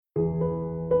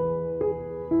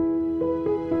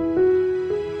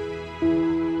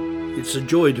It's a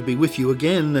joy to be with you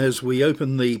again as we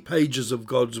open the pages of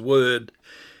God's Word,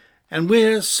 and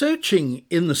we're searching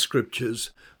in the Scriptures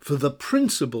for the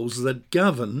principles that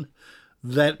govern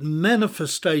that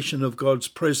manifestation of God's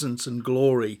presence and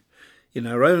glory in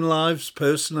our own lives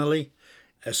personally,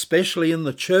 especially in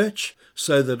the church,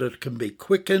 so that it can be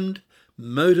quickened,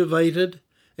 motivated,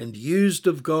 and used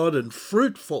of God and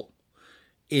fruitful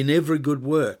in every good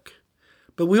work.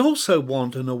 But we also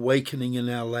want an awakening in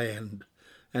our land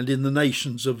and in the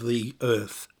nations of the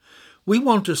earth. We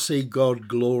want to see God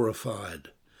glorified.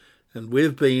 And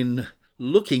we've been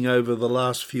looking over the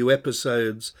last few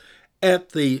episodes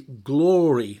at the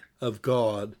glory of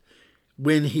God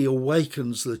when he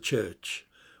awakens the church,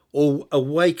 or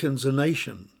awakens a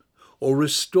nation, or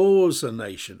restores a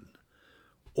nation,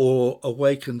 or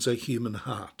awakens a human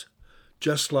heart,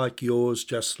 just like yours,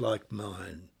 just like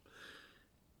mine.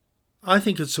 I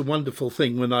think it's a wonderful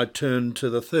thing when I turn to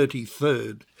the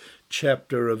 33rd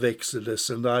chapter of Exodus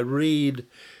and I read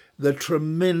the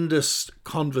tremendous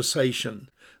conversation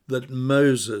that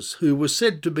Moses, who was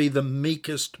said to be the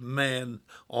meekest man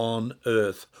on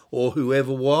earth, or who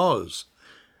ever was,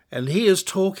 and he is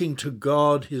talking to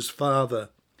God, his Father,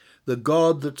 the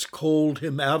God that's called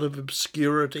him out of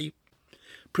obscurity,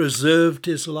 preserved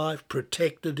his life,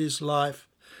 protected his life,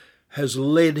 has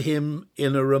led him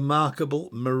in a remarkable,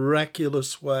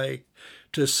 miraculous way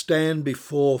to stand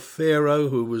before Pharaoh,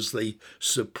 who was the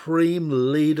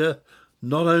supreme leader,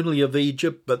 not only of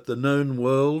Egypt, but the known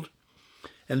world.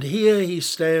 And here he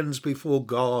stands before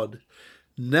God,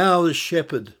 now the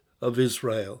shepherd of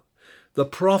Israel, the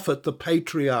prophet, the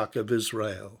patriarch of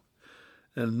Israel.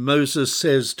 And Moses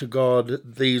says to God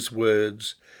these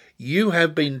words, "You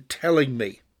have been telling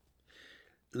me,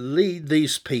 lead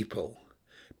these people,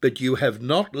 but you have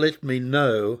not let me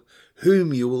know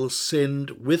whom you will send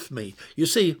with me." You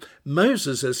see,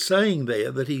 Moses is saying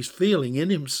there that he's feeling in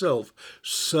himself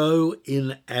so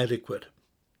inadequate.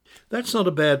 That's not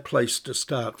a bad place to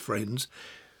start, friends.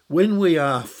 When we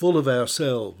are full of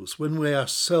ourselves, when we are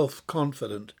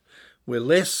self-confident, we're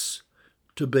less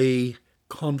to be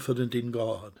confident in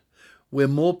God. We're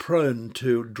more prone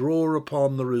to draw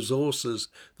upon the resources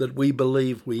that we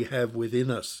believe we have within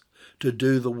us to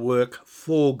do the work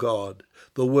for God,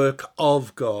 the work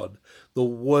of God, the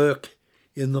work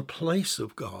in the place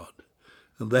of God.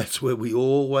 And that's where we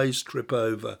always trip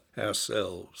over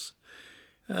ourselves.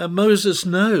 Moses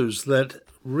knows that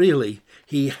really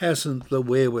he hasn't the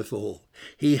wherewithal.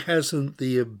 He hasn't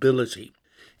the ability.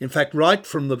 In fact, right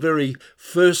from the very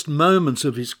first moments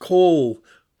of his call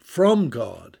from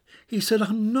God, he said,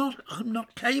 I'm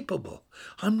not capable.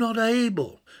 I'm not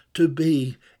able to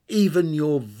be even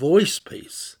your voice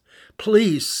piece.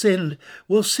 Please send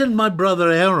my brother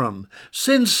Aaron,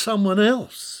 send someone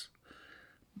else.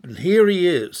 And here he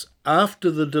is,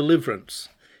 after the deliverance,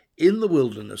 in the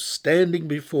wilderness, standing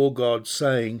before God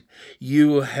saying,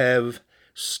 you have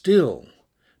still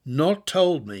not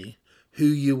told me who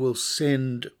you will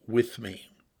send with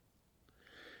me.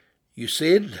 You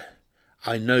said,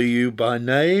 I know you by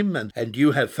name, and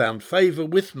you have found favor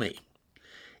with me.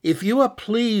 If you are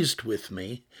pleased with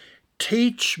me,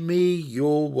 teach me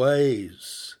your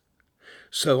ways,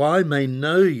 so I may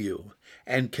know you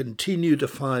and continue to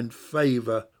find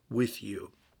favor with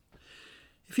you.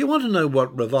 If you want to know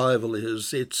what revival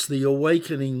is, it's the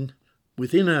awakening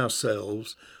within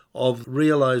ourselves of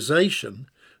realization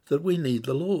that we need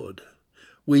the Lord.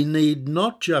 We need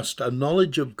not just a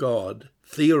knowledge of God,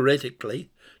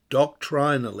 theoretically,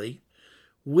 doctrinally.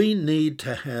 We need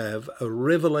to have a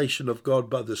revelation of God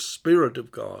by the Spirit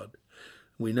of God.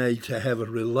 We need to have a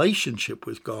relationship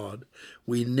with God.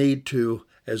 We need to,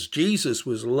 as Jesus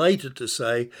was later to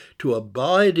say, to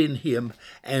abide in him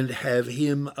and have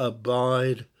him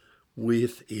abide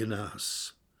within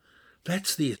us.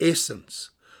 That's the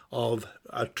essence of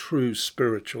a true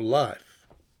spiritual life.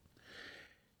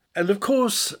 And of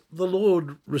course, the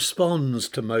Lord responds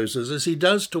to Moses as he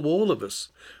does to all of us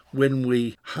when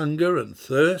we hunger and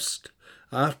thirst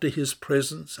after his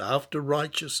presence, after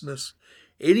righteousness.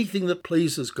 Anything that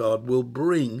pleases God will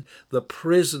bring the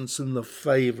presence and the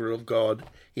favor of God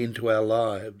into our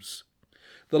lives.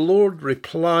 The Lord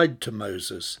replied to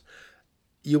Moses,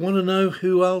 you want to know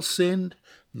who I'll send?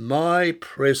 My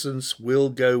presence will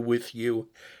go with you,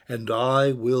 and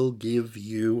I will give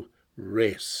you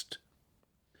rest.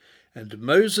 And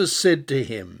Moses said to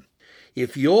him,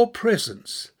 if your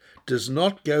presence does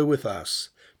not go with us,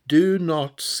 do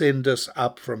not send us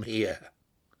up from here.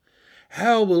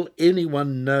 How will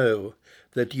anyone know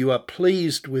that you are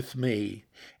pleased with me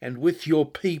and with your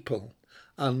people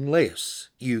unless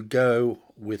you go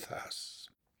with us?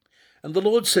 And the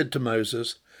Lord said to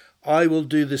Moses, I will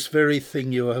do this very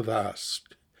thing you have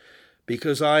asked,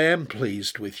 because I am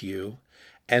pleased with you,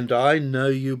 and I know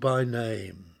you by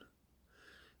name."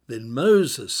 Then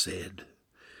Moses said,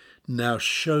 "Now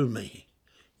show me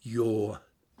your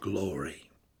glory."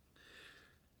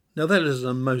 Now that is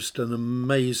an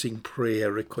amazing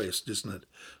prayer request, isn't it?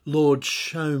 Lord,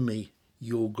 show me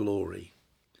your glory.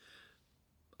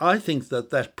 I think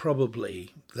that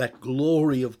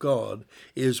glory of God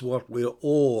is what we're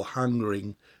all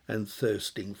hungering and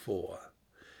thirsting for.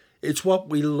 It's what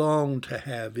we long to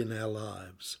have in our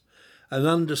lives, an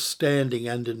understanding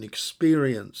and an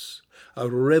experience, a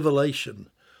revelation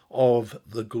of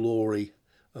the glory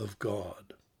of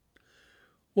God.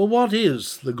 Well, what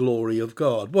is the glory of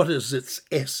God? What is its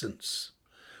essence?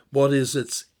 What is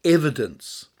its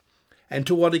evidence? And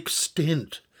to what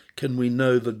extent can we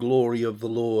know the glory of the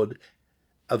Lord,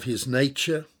 of his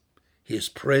nature, his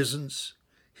presence,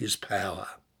 his power?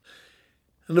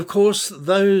 And of course,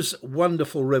 those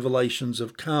wonderful revelations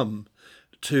have come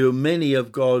to many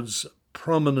of God's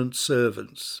prominent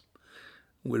servants.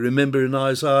 We remember in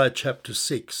Isaiah chapter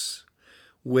 6,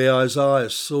 where Isaiah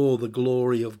saw the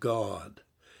glory of God,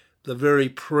 the very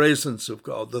presence of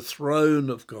God, the throne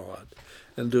of God.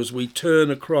 And as we turn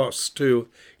across to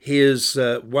his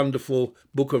wonderful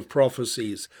book of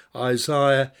prophecies,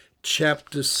 Isaiah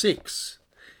chapter 6,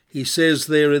 he says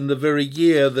there, in the very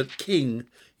year that King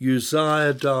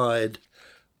Uzziah died,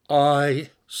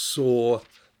 I saw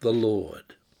the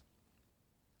Lord.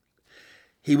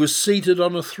 He was seated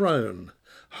on a throne,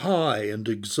 high and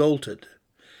exalted,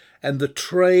 and the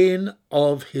train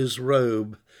of his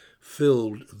robe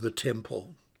filled the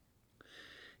temple.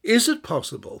 Is it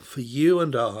possible for you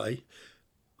and I,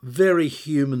 very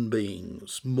human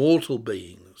beings, mortal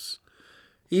beings,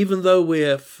 even though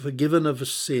we're forgiven of a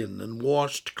sin and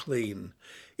washed clean,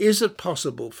 is it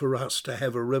possible for us to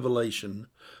have a revelation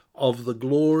of the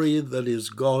glory that is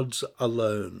God's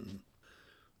alone?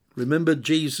 Remember,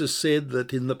 Jesus said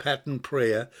that in the pattern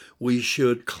prayer we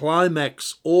should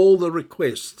climax all the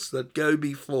requests that go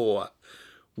before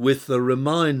with the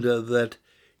reminder that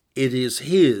it is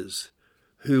his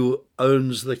who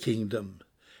owns the kingdom,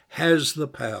 has the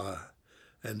power,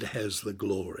 and has the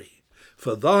glory.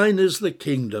 For thine is the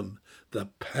kingdom, the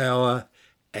power,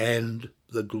 and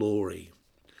the glory.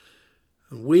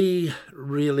 We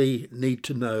really need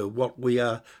to know what we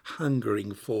are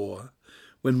hungering for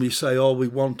when we say, oh, we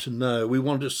want to know, we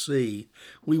want to see,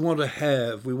 we want to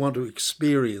have, we want to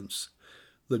experience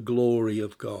the glory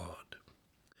of God.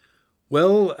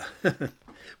 Well,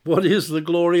 what is the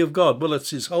glory of God? Well,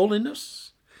 it's his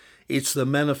holiness. It's the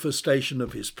manifestation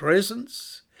of his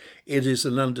presence. It is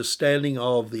an understanding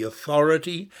of the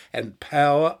authority and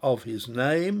power of his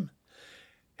name.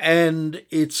 And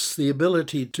it's the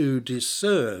ability to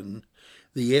discern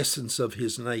the essence of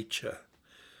his nature,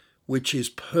 which is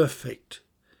perfect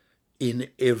in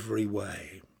every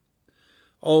way.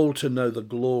 Oh, to know the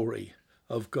glory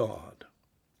of God.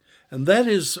 And that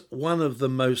is one of the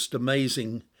most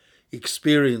amazing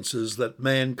experiences that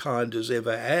mankind has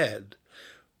ever had.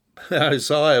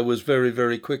 Isaiah was very,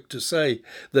 very quick to say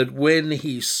that when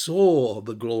he saw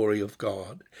the glory of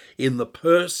God in the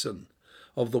person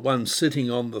of the one sitting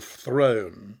on the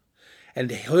throne and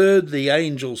heard the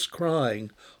angels crying,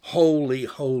 "Holy,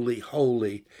 holy,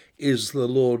 holy is the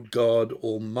Lord God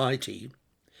Almighty,"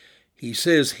 he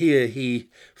says here he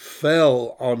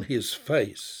fell on his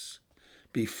face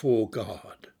before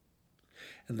God.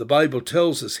 And the Bible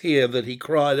tells us here that he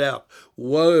cried out,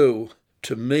 "Woe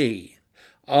to me!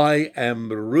 I am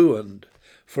ruined,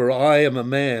 for I am a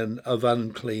man of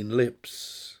unclean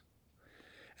lips,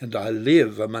 and I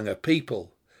live among a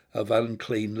people of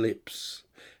unclean lips,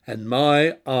 and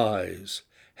my eyes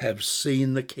have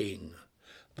seen the King,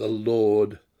 the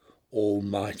Lord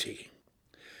Almighty."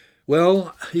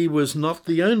 Well, he was not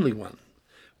the only one.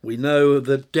 We know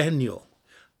that Daniel,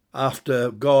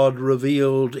 after God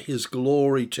revealed his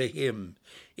glory to him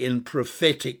in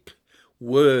prophetic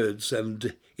words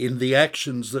and in the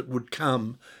actions that would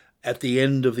come at the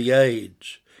end of the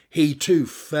age, he too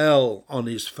fell on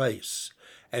his face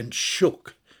and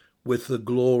shook with the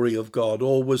glory of God.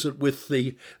 Or was it with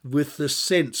the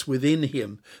sense within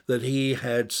him that he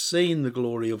had seen the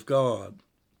glory of God?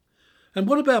 And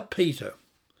what about Peter?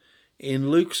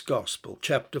 In Luke's Gospel,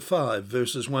 chapter 5,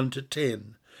 verses 1 to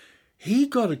 10, he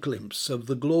got a glimpse of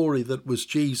the glory that was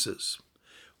Jesus.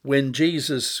 When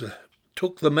Jesus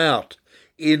took them out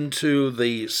into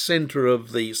the centre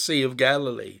of the Sea of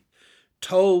Galilee,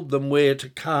 told them where to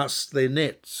cast their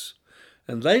nets.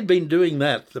 And they'd been doing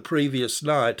that the previous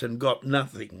night and got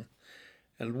nothing.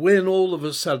 And when all of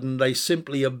a sudden they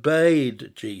simply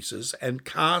obeyed Jesus and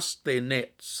cast their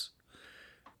nets,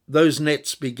 those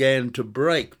nets began to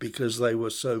break because they were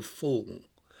so full.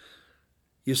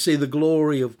 You see, the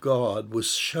glory of God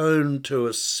was shown to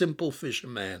a simple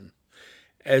fisherman.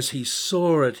 As he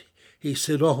saw it, he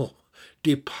said, "Oh,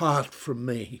 depart from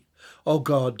me. Oh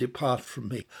God, depart from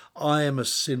me. I am a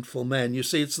sinful man." You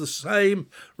see, it's the same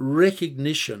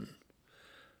recognition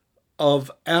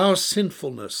of our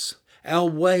sinfulness, our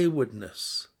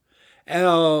waywardness,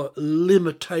 our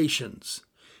limitations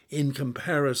in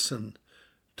comparison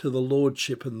to the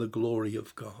lordship and the glory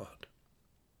of God.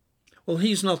 Well,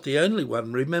 he's not the only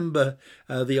one. Remember,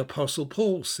 the Apostle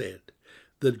Paul said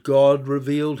that God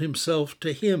revealed himself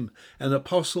to him, an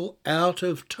apostle out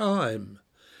of time.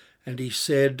 And he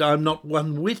said, "I'm not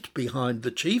one whit behind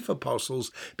the chief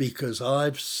apostles because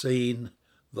I've seen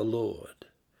the Lord."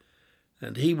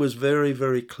 And he was very,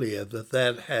 very clear that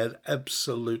that had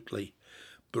absolutely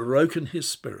broken his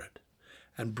spirit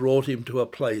and brought him to a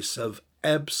place of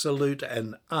absolute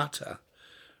and utter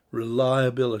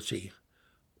reliability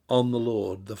on the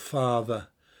Lord, the Father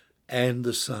and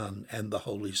the Son and the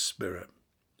Holy Spirit.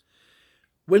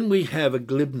 When we have a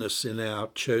glibness in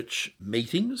our church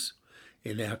meetings,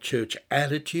 in our church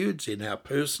attitudes, in our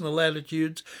personal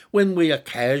attitudes, when we are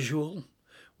casual,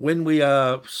 when we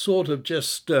are sort of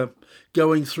just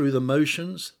going through the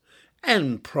motions,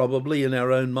 and probably in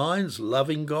our own minds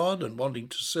loving God and wanting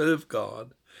to serve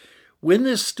God, when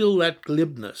there's still that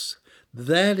glibness,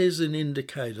 that is an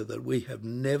indicator that we have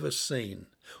never seen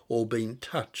or been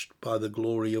touched by the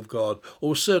glory of God,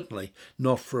 or certainly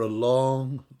not for a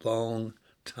long, long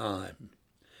time.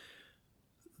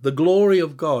 The glory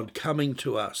of God coming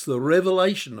to us, the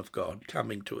revelation of God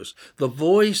coming to us, the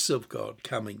voice of God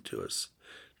coming to us,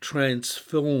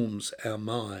 transforms our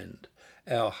mind,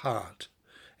 our heart,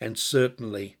 and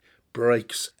certainly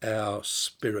breaks our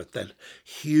spirit, that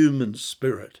human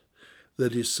spirit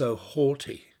that is so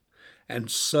haughty and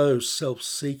so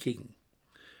self-seeking.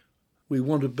 We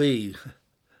want to be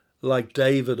like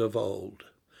David of old,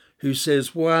 who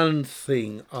says, "One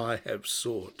thing I have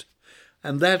sought,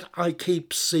 and that I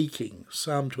keep seeking,"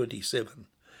 Psalm 27,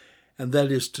 and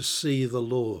that is to see the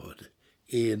Lord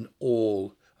in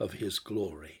all of his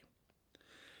glory.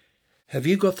 Have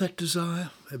you got that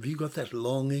desire? Have you got that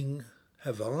longing?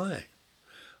 Have I?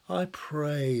 I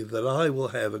pray that I will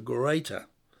have a greater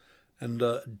and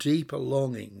a deeper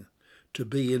longing to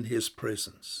be in his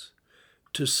presence,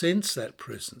 to sense that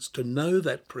presence, to know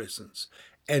that presence,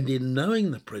 and in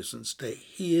knowing the presence, to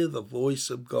hear the voice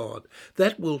of God.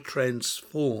 That will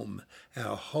transform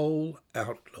our whole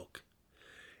outlook.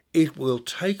 It will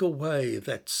take away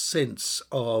that sense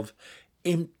of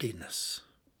emptiness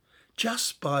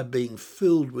just by being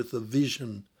filled with the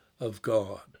vision of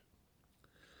God.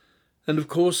 And of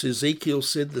course, Ezekiel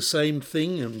said the same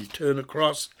thing, and you turn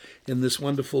across in this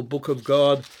wonderful book of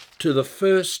God to the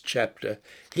first chapter.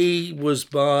 He was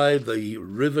by the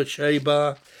river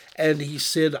Chebar, and he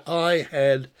said, "I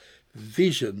had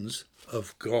visions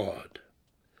of God."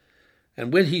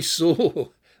 And when he saw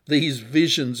these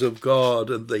visions of God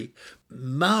and the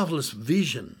marvelous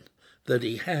vision that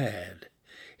he had,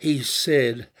 he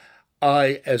said,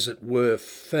 "I, as it were,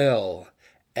 fell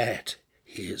at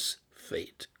his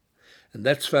feet." And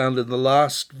that's found in the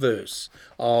last verse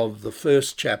of the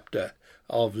first chapter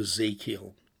of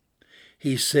Ezekiel.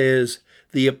 He says,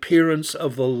 "The appearance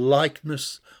of the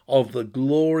likeness of the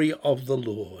glory of the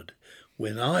Lord.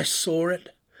 When I saw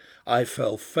it, I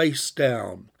fell face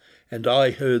down, and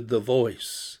I heard the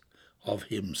voice of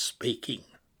him speaking."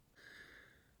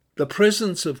 The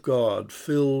presence of God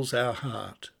fills our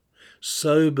heart,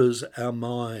 sobers our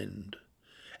mind,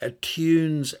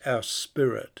 attunes our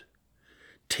spirit,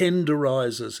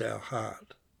 tenderizes our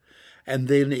heart, and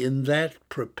then in that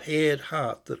prepared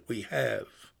heart that we have,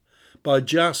 by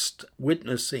just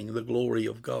witnessing the glory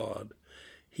of God,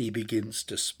 he begins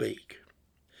to speak.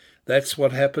 That's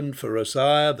what happened for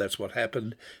Isaiah, that's what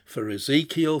happened for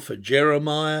Ezekiel, for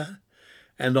Jeremiah,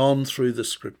 and on through the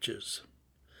scriptures.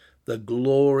 The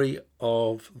glory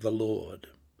of the Lord.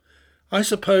 I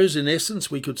suppose, in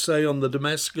essence, we could say on the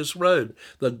Damascus road,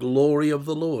 the glory of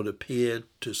the Lord appeared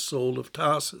to Saul of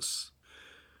Tarsus.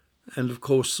 And of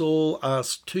course, Saul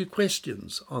asked two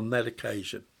questions on that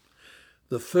occasion.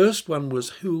 The first one was,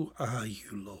 "Who are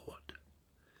you, Lord?"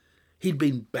 He'd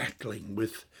been battling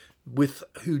with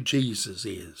who Jesus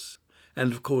is.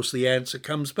 And of course, the answer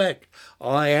comes back,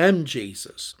 "I am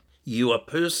Jesus. You are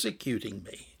persecuting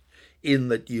me in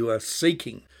that you are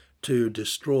seeking to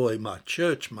destroy my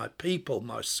church, my people,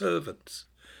 my servants."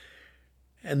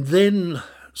 And then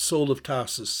Saul of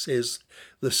Tarsus says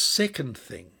the second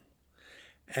thing,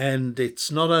 and it's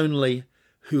not only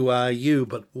 "Who are you?"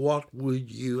 but "What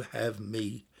would you have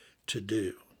me to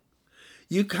do?"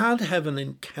 You can't have an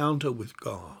encounter with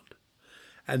God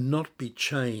and not be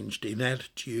changed in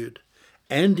attitude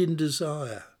and in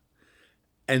desire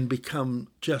and become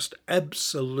just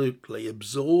absolutely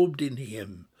absorbed in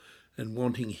him and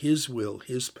wanting his will,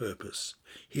 his purpose,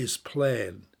 his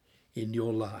plan in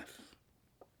your life.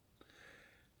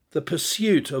 The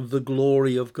pursuit of the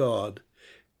glory of God.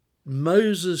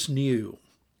 Moses knew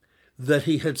that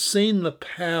he had seen the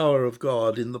power of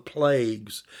God in the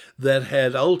plagues that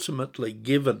had ultimately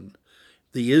given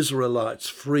the Israelites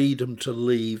freedom to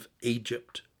leave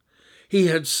Egypt. He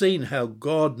had seen how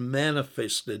God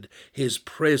manifested his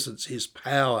presence, his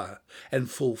power, and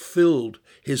fulfilled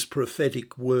his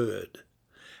prophetic word.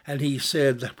 And he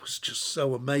said that was just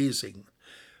so amazing.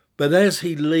 But as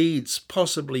he leads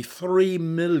possibly 3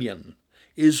 million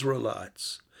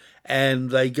Israelites and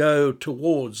they go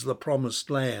towards the promised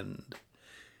land,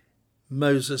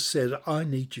 Moses said, I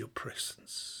need your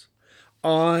presence.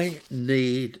 I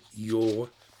need your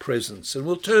presence. And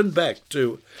we'll turn back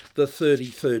to the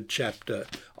 33rd chapter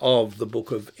of the book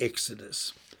of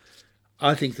Exodus.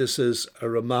 I think this is a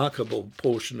remarkable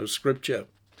portion of Scripture.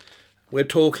 We're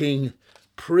talking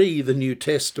pre the New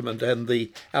Testament and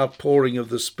the outpouring of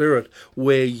the Spirit,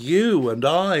 where you and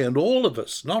I and all of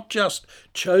us, not just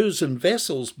chosen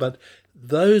vessels, but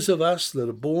those of us that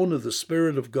are born of the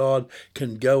Spirit of God,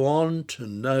 can go on to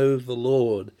know the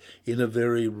Lord in a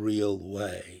very real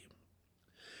way.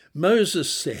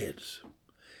 Moses said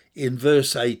in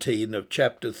verse 18 of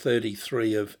chapter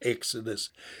 33 of Exodus,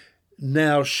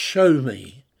 now show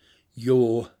me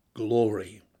your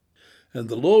glory. And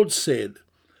the Lord said,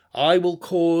 I will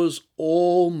cause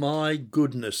all my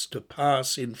goodness to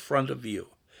pass in front of you,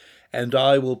 and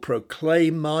I will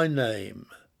proclaim my name,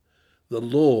 the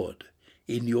Lord,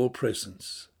 in your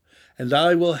presence. And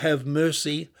I will have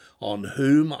mercy on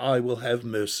whom I will have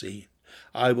mercy.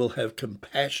 I will have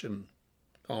compassion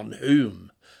on whom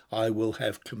I will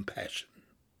have compassion.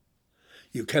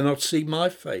 You cannot see my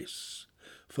face,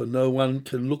 for no one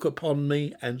can look upon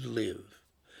me and live.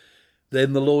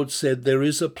 Then the Lord said, there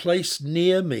is a place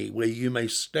near me where you may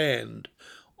stand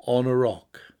on a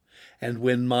rock, and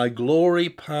when my glory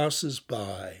passes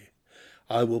by,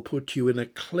 I will put you in a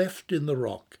cleft in the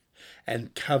rock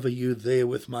and cover you there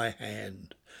with my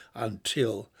hand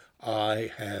until I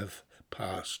have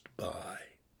passed by.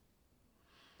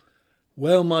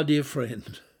 Well, my dear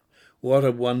friend, what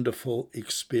a wonderful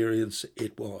experience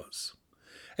it was.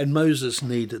 And Moses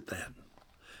needed that.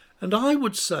 And I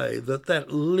would say that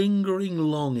that lingering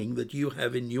longing that you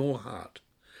have in your heart,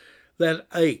 that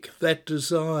ache, that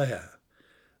desire,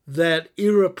 that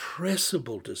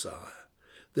irrepressible desire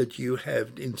that you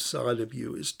have inside of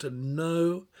you is to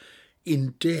know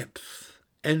in depth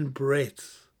and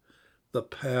breadth the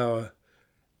power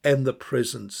and the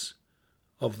presence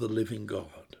of the living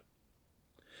God.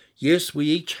 Yes, we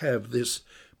each have this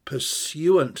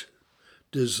pursuant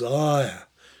desire,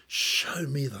 show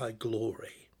me thy glory.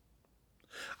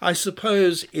 I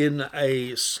suppose in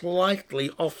a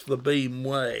slightly off-the-beam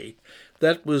way,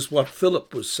 that was what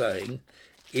Philip was saying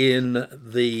in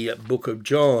the book of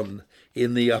John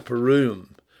in the upper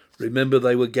room. Remember,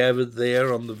 they were gathered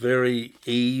there on the very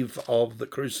eve of the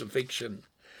crucifixion.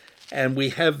 And we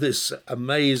have this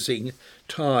amazing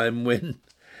time when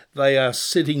they are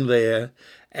sitting there,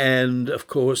 and of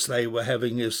course they were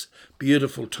having this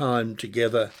beautiful time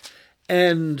together.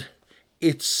 And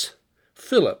it's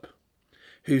Philip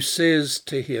who says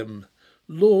to him,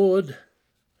 Lord,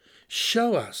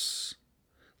 show us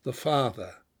the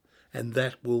Father, and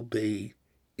that will be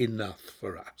enough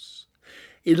for us.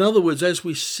 In other words, as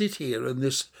we sit here in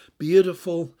this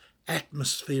beautiful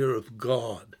atmosphere of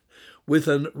God, with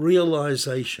a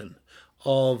realization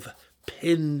of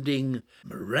pending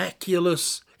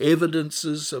miraculous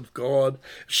evidences of God,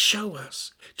 show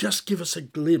us, just give us a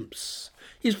glimpse.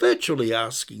 He's virtually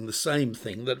asking the same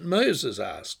thing that Moses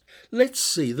asked. Let's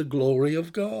see the glory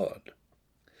of God.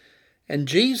 And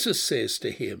Jesus says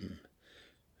to him,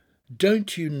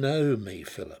 don't you know me,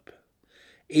 Philip?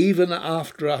 Even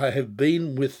after I have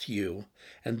been with you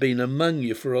and been among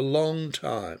you for a long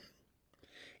time,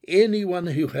 anyone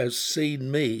who has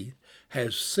seen me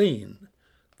has seen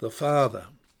the Father.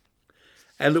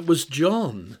 And it was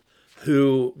John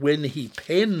who, when he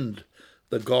penned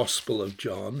the Gospel of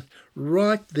John,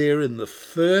 right there in the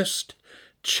first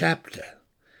chapter,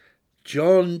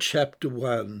 John chapter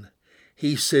 1,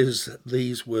 he says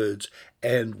these words,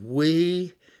 and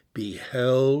we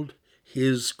beheld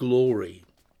his glory.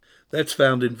 That's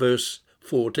found in verse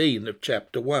 14 of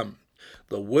chapter 1.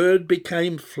 The Word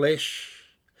became flesh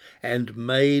and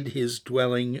made his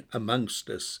dwelling amongst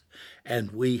us,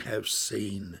 and we have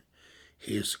seen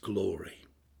his glory.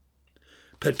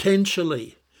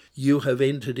 Potentially, you have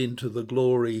entered into the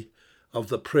glory of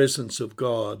the presence of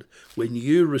God when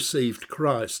you received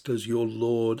Christ as your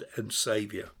Lord and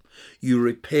Saviour. You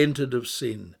repented of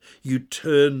sin. You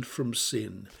turned from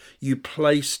sin. You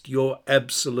placed your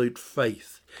absolute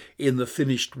faith in the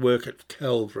finished work at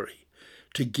Calvary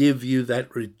to give you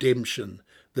that redemption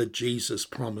that Jesus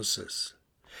promises.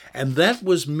 And that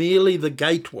was merely the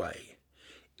gateway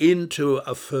into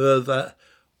a further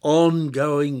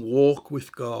ongoing walk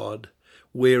with God,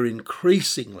 where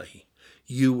increasingly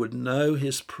you would know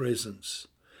his presence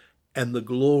and the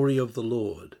glory of the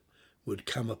Lord would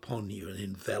come upon you and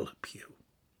envelop you.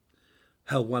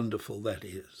 How wonderful that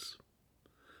is.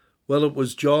 Well, it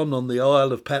was John on the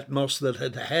Isle of Patmos that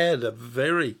had had a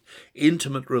very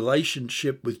intimate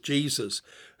relationship with Jesus,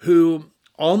 who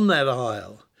on that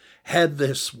isle had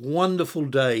this wonderful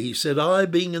day. He said, I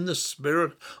being in the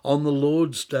Spirit on the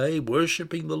Lord's day,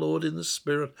 worshipping the Lord in the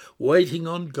Spirit, waiting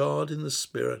on God in the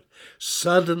Spirit,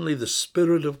 suddenly the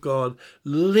Spirit of God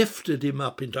lifted him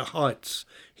up into heights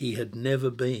he had never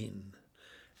been.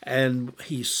 And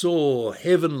he saw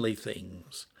heavenly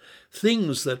things,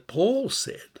 things that Paul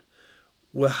said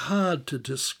were hard to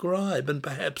describe and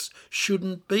perhaps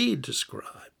shouldn't be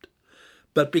described.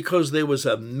 But because there was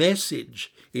a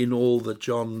message in all that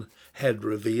John had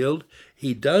revealed,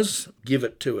 he does give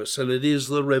it to us, and it is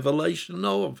the revelation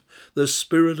of the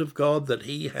Spirit of God that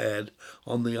he had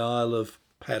on the Isle of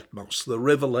Patmos, the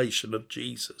revelation of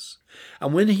Jesus.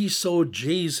 And when he saw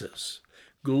Jesus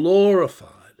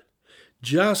glorified,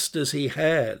 just as he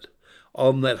had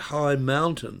on that high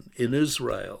mountain in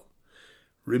Israel,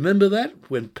 remember that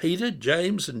when Peter,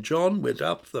 James, and John went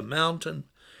up the mountain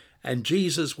and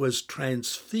Jesus was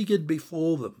transfigured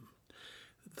before them,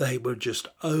 they were just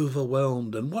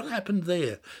overwhelmed. And what happened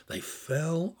there? They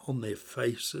fell on their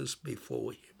faces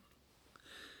before him.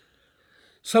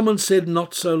 Someone said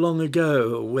not so long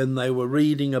ago, when they were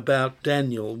reading about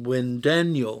Daniel, when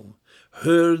Daniel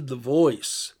heard the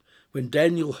voice, when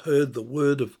Daniel heard the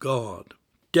word of God,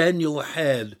 Daniel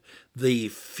had the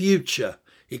future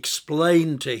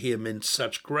explained to him in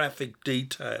such graphic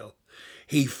detail.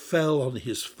 He fell on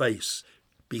his face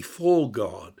before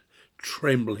God,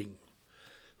 trembling.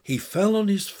 He fell on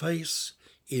his face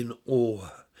in awe.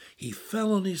 He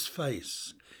fell on his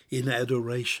face in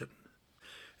adoration.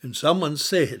 And someone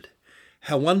said,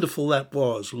 how wonderful that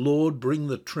was. Lord, bring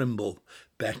the tremble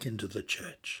back into the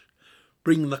church.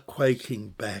 Bring the quaking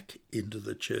back into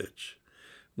the church.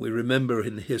 We remember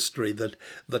in history that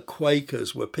the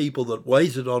Quakers were people that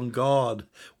waited on God,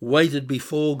 waited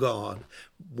before God,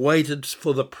 waited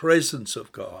for the presence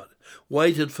of God,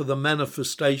 waited for the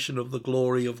manifestation of the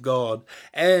glory of God.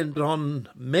 And on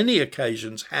many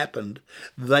occasions happened,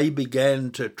 they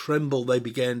began to tremble, they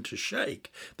began to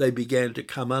shake, they began to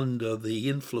come under the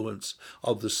influence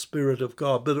of the Spirit of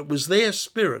God. But it was their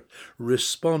spirit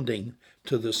responding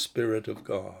to the Spirit of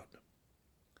God.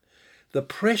 The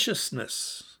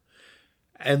preciousness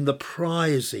and the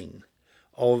prizing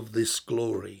of this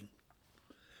glory.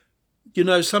 You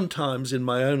know, sometimes in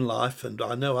my own life, and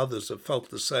I know others have felt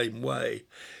the same way,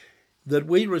 that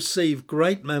we receive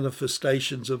great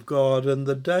manifestations of God, and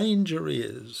the danger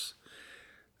is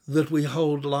that we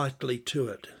hold lightly to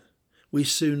it. We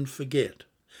soon forget.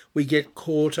 We get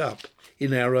caught up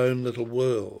in our own little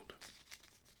world.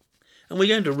 And we're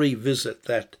going to revisit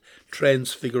that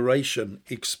transfiguration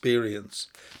experience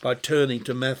by turning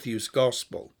to Matthew's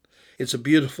Gospel. It's a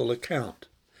beautiful account.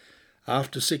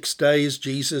 After 6 days,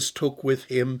 Jesus took with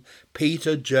him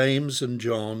Peter, James, and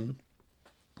John,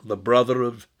 the brother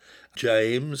of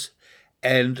James,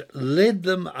 and led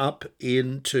them up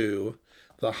into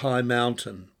the high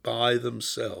mountain by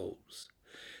themselves.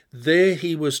 There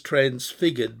he was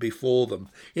transfigured before them.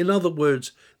 In other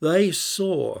words, they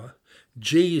saw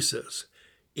Jesus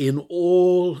in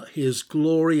all his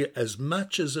glory, as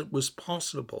much as it was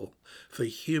possible for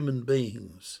human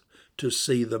beings to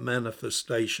see the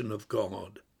manifestation of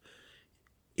God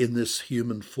in this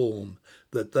human form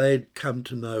that they'd come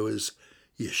to know as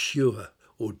Yeshua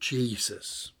or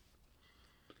Jesus.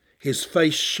 His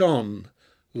face shone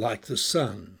like the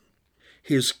sun.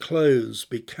 His clothes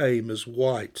became as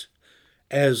white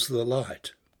as the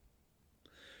light.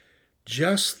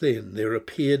 Just then there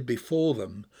appeared before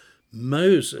them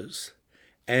Moses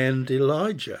and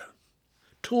Elijah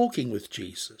talking with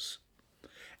Jesus.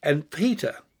 And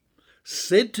Peter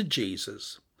said to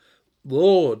Jesus,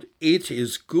 Lord, it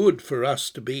is good for us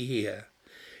to be here.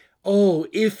 Oh,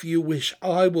 if you wish,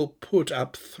 I will put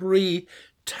up 3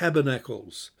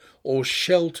 tabernacles or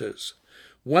shelters,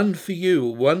 one for you,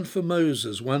 one for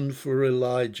Moses, one for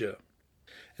Elijah.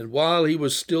 And while he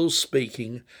was still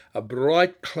speaking, a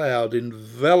bright cloud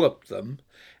enveloped them,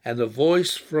 and a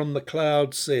voice from the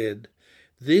cloud said,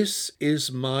 "This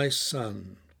is my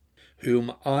Son,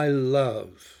 whom I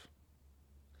love.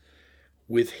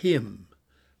 With him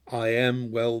I am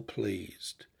well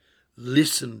pleased.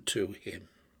 Listen to him."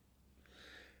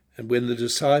 And when the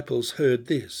disciples heard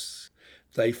this,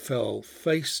 they fell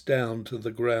face down to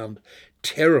the ground,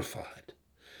 terrified.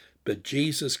 But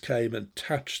Jesus came and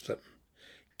touched them.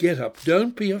 "Get up,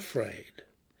 don't be afraid."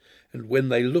 And when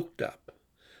they looked up,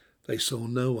 they saw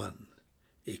no one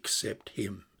except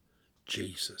him,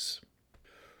 Jesus.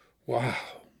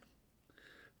 Wow.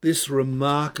 This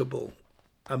remarkable,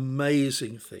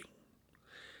 amazing thing.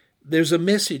 There's a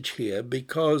message here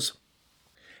because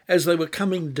as they were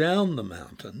coming down the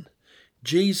mountain,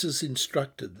 Jesus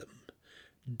instructed them,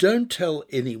 "Don't tell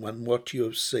anyone what you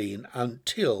have seen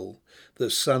until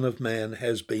the Son of Man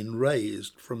has been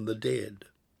raised from the dead."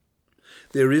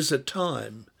 There is a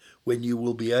time when you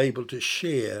will be able to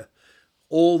share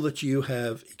all that you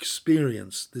have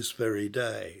experienced this very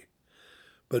day.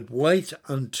 But wait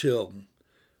until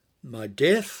my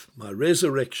death, my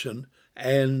resurrection,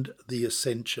 and the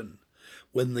ascension,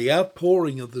 when the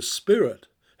outpouring of the Spirit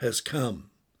has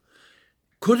come.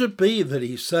 Could it be that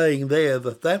he's saying there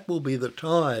that that will be the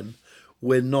time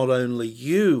when not only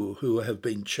you who have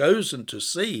been chosen to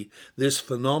see this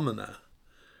phenomena,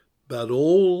 but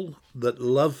all that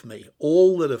love me,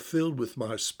 all that are filled with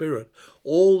my Spirit,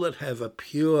 all that have a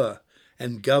pure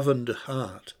and governed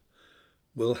heart,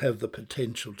 will have the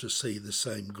potential to see the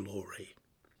same glory,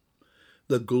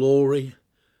 the glory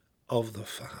of the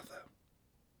Father.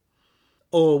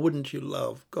 Or wouldn't you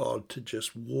love God to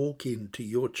just walk into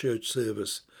your church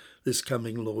service this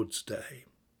coming Lord's Day?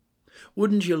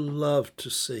 Wouldn't you love to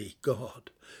see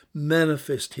God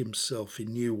manifest himself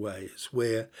in new ways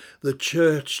where the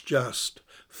church just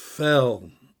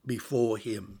fell before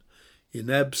him in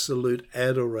absolute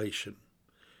adoration,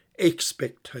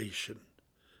 expectation,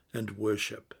 and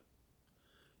worship?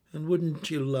 And wouldn't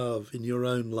you love in your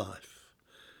own life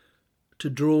to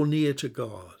draw near to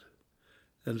God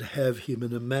and have him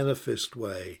in a manifest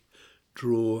way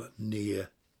draw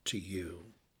near to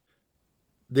you?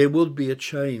 There would be a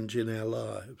change in our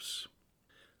lives.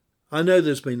 I know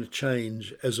there's been a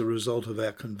change as a result of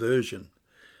our conversion,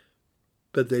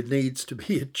 but there needs to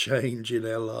be a change in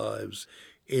our lives,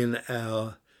 in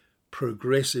our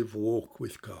progressive walk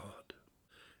with God.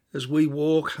 As we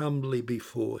walk humbly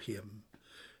before him,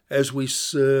 as we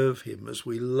serve him, as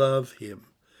we love him,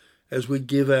 as we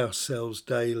give ourselves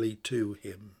daily to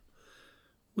him,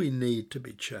 we need to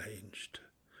be changed.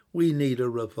 We need a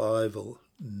revival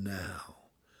now.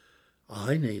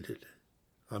 I need it.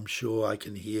 I'm sure I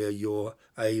can hear your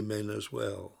amen as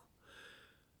well.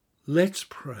 Let's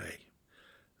pray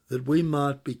that we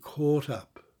might be caught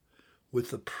up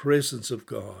with the presence of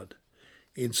God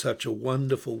in such a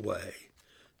wonderful way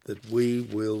that we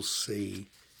will see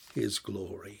his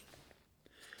glory.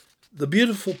 The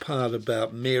beautiful part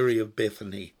about Mary of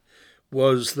Bethany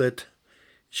was that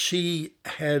she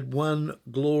had one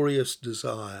glorious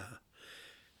desire,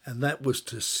 and that was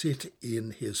to sit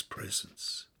in his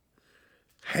presence,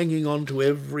 hanging on to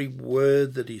every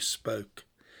word that he spoke.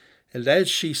 And as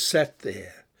she sat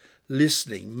there,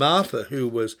 listening, Martha, who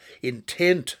was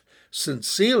intent,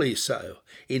 sincerely so,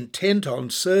 intent on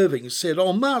serving, said,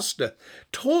 "Oh, Master,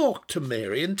 talk to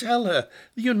Mary and tell her,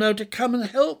 to come and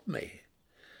help me."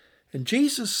 And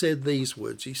Jesus said these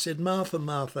words. He said, "Martha,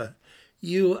 Martha,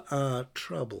 you are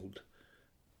troubled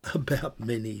about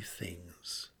many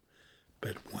things,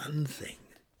 but one thing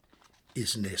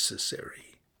is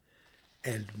necessary,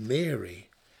 and Mary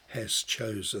has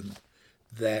chosen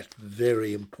that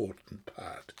very important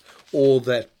part, or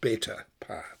that better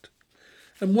part."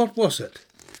 And what was it?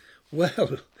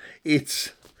 Well,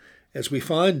 it's, as we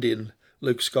find in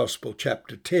Luke's Gospel,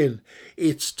 chapter 10,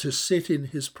 it's to sit in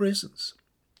his presence.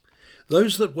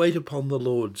 "Those that wait upon the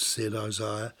Lord," said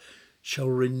Isaiah, "shall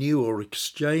renew or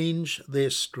exchange their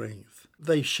strength.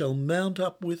 They shall mount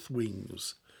up with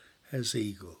wings as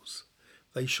eagles.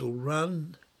 They shall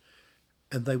run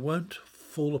and they won't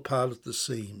fall apart at the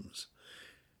seams.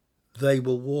 They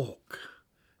will walk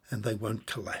and they won't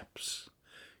collapse."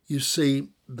 You see,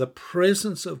 the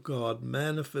presence of God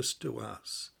manifest to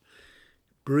us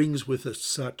brings with it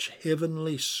such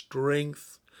heavenly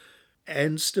strength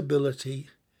and stability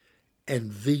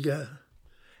and vigour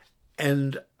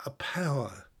and a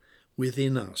power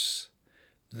within us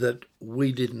that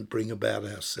we didn't bring about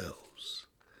ourselves.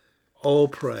 Oh,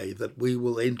 pray that we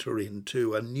will enter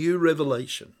into a new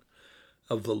revelation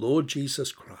of the Lord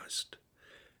Jesus Christ,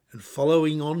 and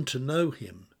following on to know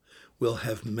him, will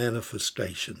have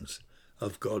manifestations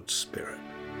of God's Spirit.